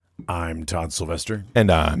I'm Todd Sylvester.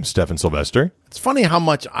 And I'm Stephen Sylvester. It's funny how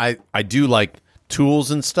much I do like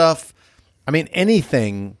tools and stuff. I mean,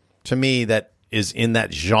 anything to me that is in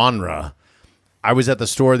that genre. I was at the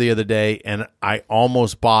store the other day and I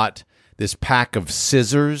almost bought this pack of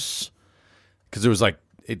scissors because it was like,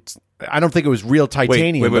 I don't think it was real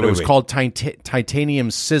titanium, but it was called titanium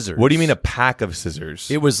scissors. What do you mean a pack of scissors?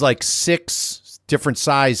 It was like 6 different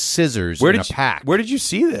size scissors in a pack. Where did you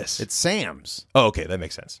see this? It's Sam's. Oh, okay, that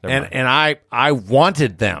makes sense. And I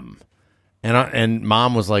wanted them, and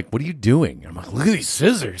Mom was like, "What are you doing?" I'm like, "Look at these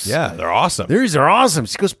scissors. Yeah, they're awesome. These are awesome."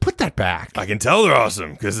 She goes, "Put that back." I can tell they're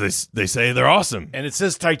awesome because they say they're awesome. And it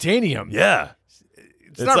says titanium. Yeah.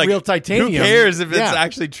 It's not like, real titanium. Who cares if it's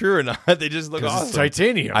actually true or not? They just look awesome. It's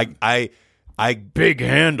titanium. I big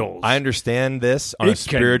handles. I understand this on a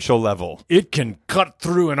spiritual level. It can cut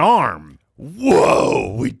through an arm.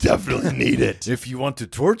 Whoa, we definitely need it. If you want to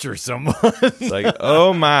torture someone. It's like,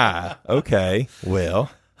 oh my. Okay.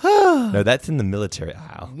 Well, no, that's in the military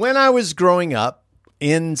aisle. When I was growing up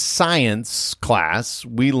in science class,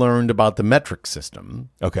 we learned about the metric system.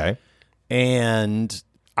 Okay. And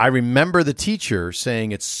I remember the teacher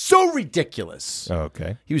saying it's so ridiculous. Oh,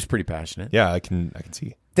 okay. He was pretty passionate. Yeah, I can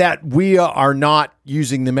see. That we are not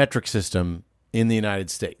using the metric system in the United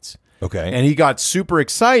States. Okay. And he got super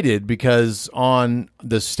excited because on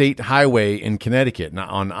the state highway in Connecticut,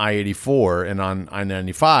 on I-84 and on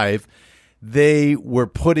I-95, they were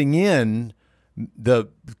putting in the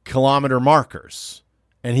kilometer markers.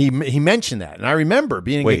 And he mentioned that. And I remember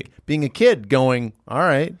being a kid going, all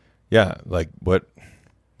right. Yeah, like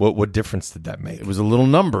what difference did that make? It was a little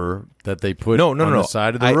number that they put on the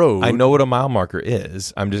side of the road. I know what a mile marker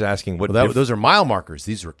is. I'm just asking what those are mile markers.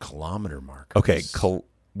 These are kilometer markers. Okay,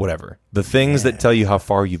 whatever. The things that tell you how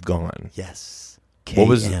far you've gone. Yes.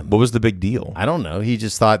 KM. What was the big deal? I don't know. He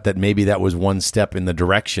just thought that maybe that was one step in the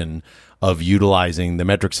direction of utilizing the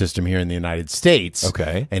metric system here in the United States.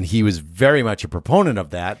 Okay. And he was very much a proponent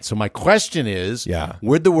of that. So my question is, Yeah.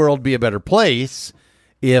 would the world be a better place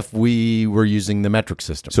if we were using the metric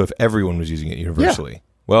system? So if everyone was using it universally. Yeah.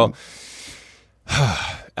 Well,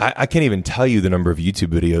 I can't even tell you the number of YouTube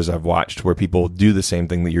videos I've watched where people do the same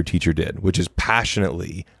thing that your teacher did, which is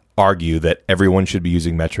passionately argue that everyone should be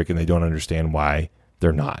using metric and they don't understand why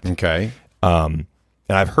they're not. Okay. And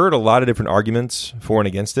I've heard a lot of different arguments for and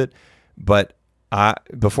against it, but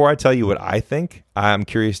before I tell you what I think, I'm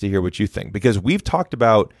curious to hear what you think, because we've talked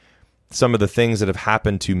about some of the things that have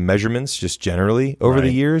happened to measurements just generally over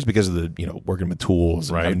the years because of the, working with tools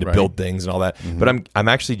and having to build things and all that. Mm-hmm. But I'm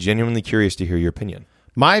actually genuinely curious to hear your opinion.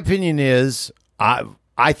 My opinion is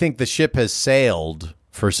I think the ship has sailed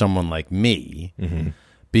for someone like me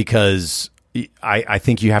because I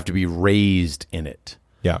think you have to be raised in it.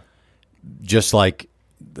 Yeah. Just like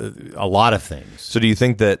a lot of things. So do you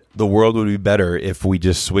think that the world would be better if we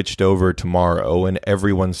just switched over tomorrow and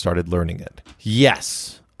everyone started learning it?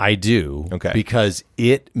 Yes. I do, because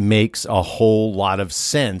it makes a whole lot of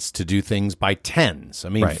sense to do things by tens. I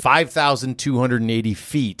mean, 5,280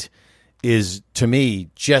 feet is, to me,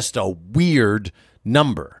 just a weird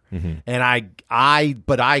number. Mm-hmm. And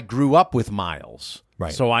I grew up with miles,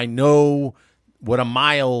 so I know what a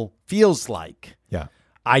mile feels like. Yeah,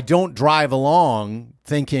 I don't drive along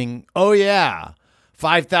thinking, oh yeah,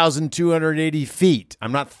 5,280 feet.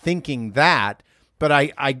 I'm not thinking that. But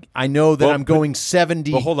I know that I'm going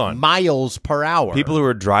 70 miles per hour. People who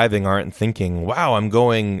are driving aren't thinking, wow, I'm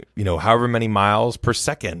going, however many miles per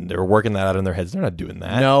second. They're working that out in their heads. They're not doing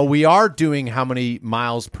that. No, we are doing how many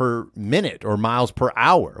miles per minute or miles per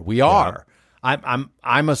hour. We are. Yeah.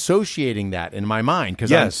 I'm associating that in my mind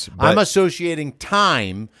because I'm associating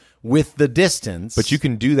time with the distance. But you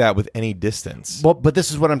can do that with any distance. Well, but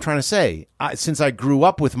this is what I'm trying to say. Since I grew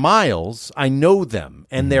up with miles, I know them,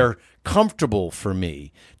 and they're comfortable for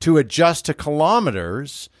me. To adjust to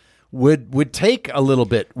kilometers would take a little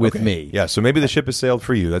bit with me. Yeah, so maybe the ship has sailed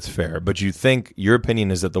for you. That's fair. But you think your opinion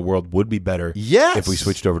is that the world would be better if we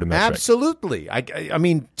switched over to metric. Absolutely. I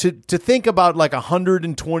mean, to think about like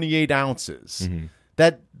 128 ounces,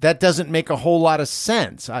 that doesn't make a whole lot of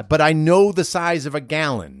sense. But I know the size of a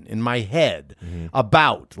gallon in my head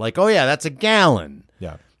about like, oh yeah, that's a gallon.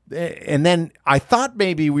 Yeah. And then I thought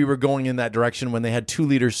maybe we were going in that direction when they had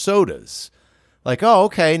 2-liter sodas. Like, oh,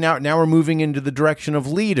 okay, now we're moving into the direction of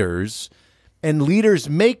liters, and liters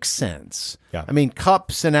make sense. Yeah. I mean,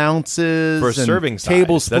 cups and ounces for a serving size.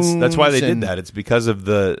 Tablespoons. That's why they did that. It's because of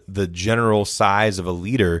the general size of a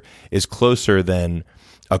liter is closer than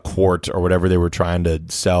a quart or whatever they were trying to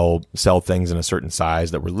sell things in a certain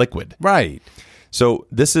size that were liquid. Right. So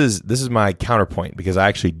this is my counterpoint, because I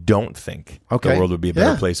actually don't think the world would be a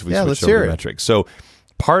better place if we switched over to metric. So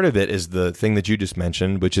part of it is the thing that you just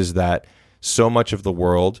mentioned, which is that so much of the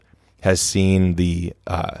world has seen the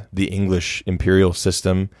English imperial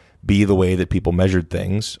system be the way that people measured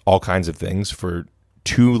things, all kinds of things, for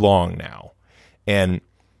too long now. And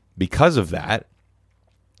because of that,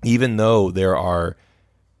 even though there are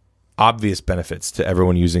obvious benefits to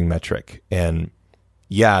everyone using metric, and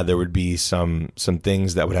yeah, there would be some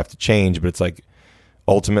things that would have to change, but it's like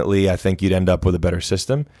ultimately I think you'd end up with a better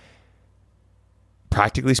system.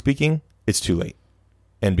 Practically speaking, it's too late.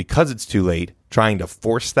 And because it's too late, trying to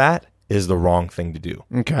force that is the wrong thing to do.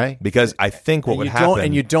 Okay. Because I think what would happen...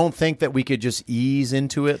 And you don't think that we could just ease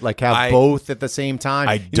into it? Like have both at the same time?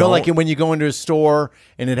 I don't. Like when you go into a store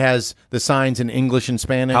and it has the signs in English and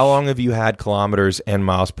Spanish? How long have you had kilometers and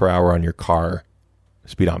miles per hour on your car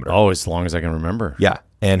speedometer? Oh, as long as I can remember. Yeah.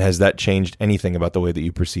 And has that changed anything about the way that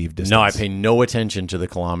you perceive distance? No, I pay no attention to the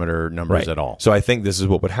kilometer numbers at all. So I think this is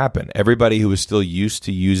what would happen. Everybody who is still used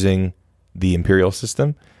to using the imperial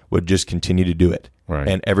system would just continue to do it. Right.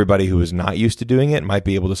 And everybody who is not used to doing it might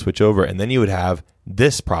be able to switch over. And then you would have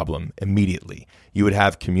this problem immediately. You would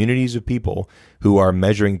have communities of people who are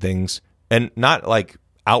measuring things, and not like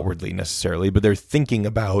outwardly necessarily, but they're thinking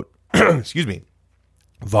about, excuse me,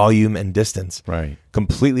 volume and distance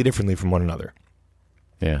completely differently from one another.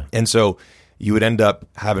 Yeah. And so you would end up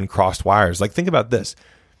having crossed wires. Like, think about this.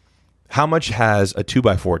 How much has a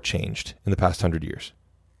 2x4 changed in the past 100 years?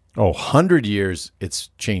 Oh, 100 years, it's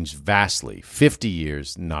changed vastly. 50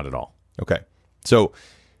 years, not at all. Okay. So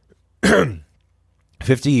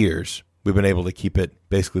 50 years, we've been able to keep it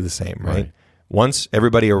basically the same, right? Once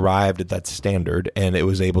everybody arrived at that standard and it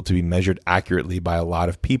was able to be measured accurately by a lot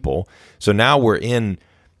of people. So now we're in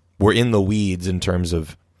the weeds in terms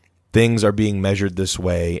of things are being measured this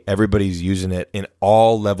way. Everybody's using it in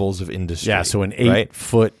all levels of industry. Yeah, so in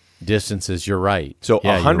 8-foot distances, you're right. So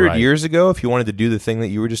 100 years ago, if you wanted to do the thing that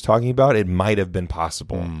you were just talking about, it might have been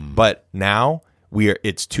possible. But now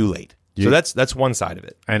it's too late. So that's one side of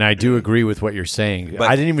it. And I do agree with what you're saying. But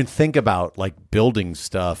I didn't even think about like building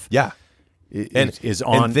stuff. Yeah. And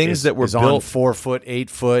things that were built 4 foot, 8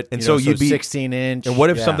 foot, and so you'd be 16 inch. And what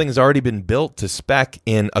if something's already been built to spec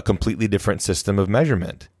in a completely different system of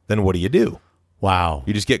measurement? Then what do? Wow.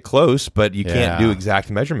 You just get close, but you can't do exact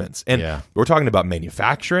measurements. And we're talking about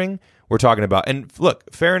manufacturing. We're talking about, and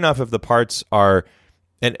look, fair enough if the parts are,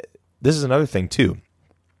 and this is another thing too.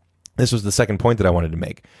 This was the second point that I wanted to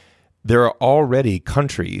make. There are already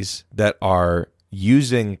countries that are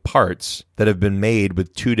using parts that have been made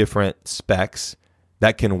with two different specs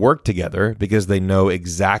that can work together because they know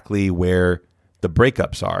exactly where the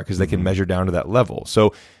breakups are because they can measure down to that level.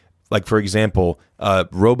 So, like, for example, a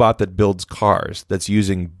robot that builds cars that's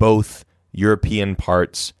using both European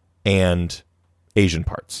parts and Asian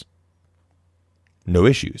parts. No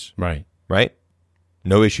issues. Right.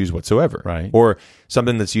 No issues whatsoever. Right. Or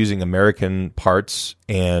something that's using American parts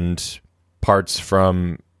and parts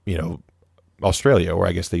from, Australia, or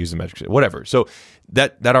I guess they use the metric, whatever. So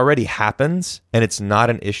that already happens, and it's not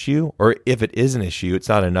an issue. Or if it is an issue, it's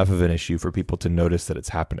not enough of an issue for people to notice that it's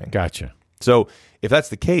happening. Gotcha. So if that's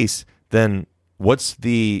the case, then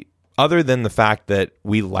other than the fact that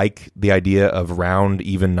we like the idea of round,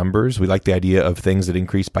 even numbers, we like the idea of things that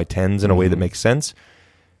increase by tens in a way that makes sense.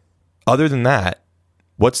 Other than that,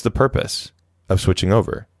 what's the purpose of switching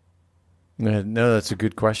over? No, that's a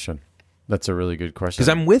good question. That's a really good question. Because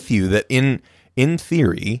I'm with you that in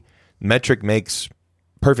theory, metric makes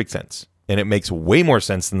perfect sense. And it makes way more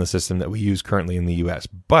sense than the system that we use currently in the U.S.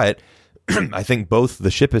 But I think both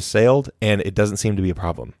the ship has sailed and it doesn't seem to be a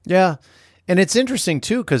problem. Yeah. And it's interesting,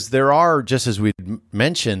 too, because there are, just as we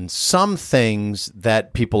mentioned, some things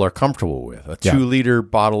that people are comfortable with. A 2-liter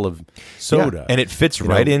bottle of soda. Yeah. And it fits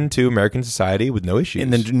right into American society with no issues.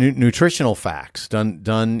 And the nutritional facts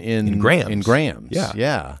done in grams. In grams.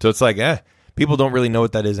 Yeah. So it's like, people don't really know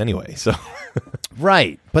what that is anyway. So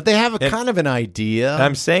right. But they have kind of an idea. And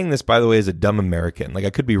I'm saying this, by the way, as a dumb American. Like, I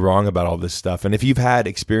could be wrong about all this stuff. And if you've had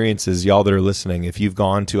experiences, y'all that are listening, if you've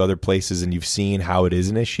gone to other places and you've seen how it is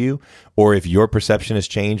an issue, or if your perception has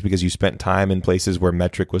changed because you spent time in places where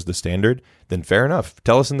metric was the standard, then fair enough.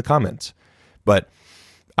 Tell us in the comments. But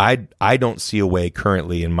I don't see a way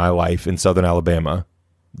currently in my life in Southern Alabama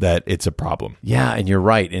that it's a problem. Yeah, and you're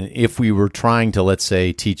right. And if we were trying to, let's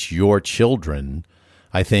say, teach your children,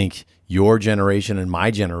 I think your generation and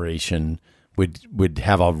my generation would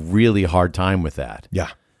have a really hard time with that.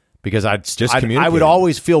 Yeah. Because I would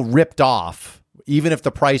always feel ripped off, even if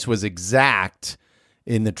the price was exact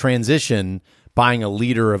in the transition, buying a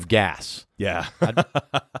liter of gas. Yeah.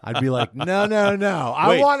 I'd be like, no.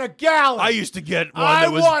 I want a gallon. I used to get one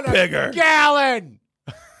that was bigger. A gallon.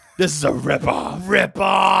 This is a ripoff.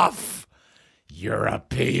 Ripoff.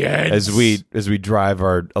 Europeans. As we drive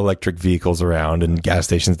our electric vehicles around and gas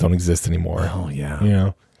stations don't exist anymore. Oh, yeah. You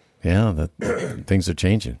know? Yeah, things are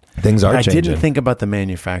changing. Things are changing. I didn't think about the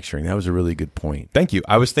manufacturing. That was a really good point. Thank you.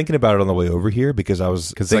 I was thinking about it on the way over here because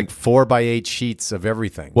like 4x8 sheets of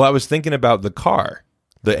everything. Well, I was thinking about the car,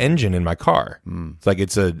 the engine in my car. It's like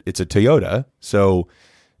it's a Toyota. So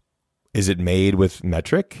is it made with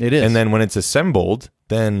metric? It is. And then when it's assembled,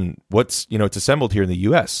 then it's assembled here in the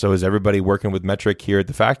U.S. So is everybody working with metric here at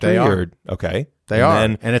the factory? They are. Okay. They are.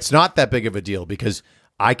 And it's not that big of a deal because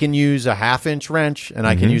I can use a 1/2-inch wrench and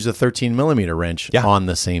I can use a 13-millimeter wrench on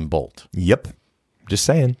the same bolt. Yep. Just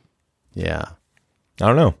saying. Yeah.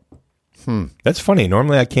 I don't know. That's funny.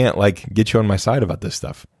 Normally I can't get you on my side about this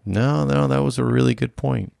stuff. No, that was a really good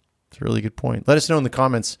point. It's a really good point. Let us know in the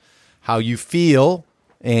comments how you feel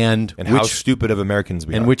and how stupid of Americans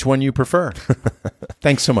we are. And which one you prefer.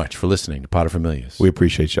 Thanks so much for listening to Paterfamilias. We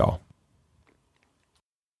appreciate y'all.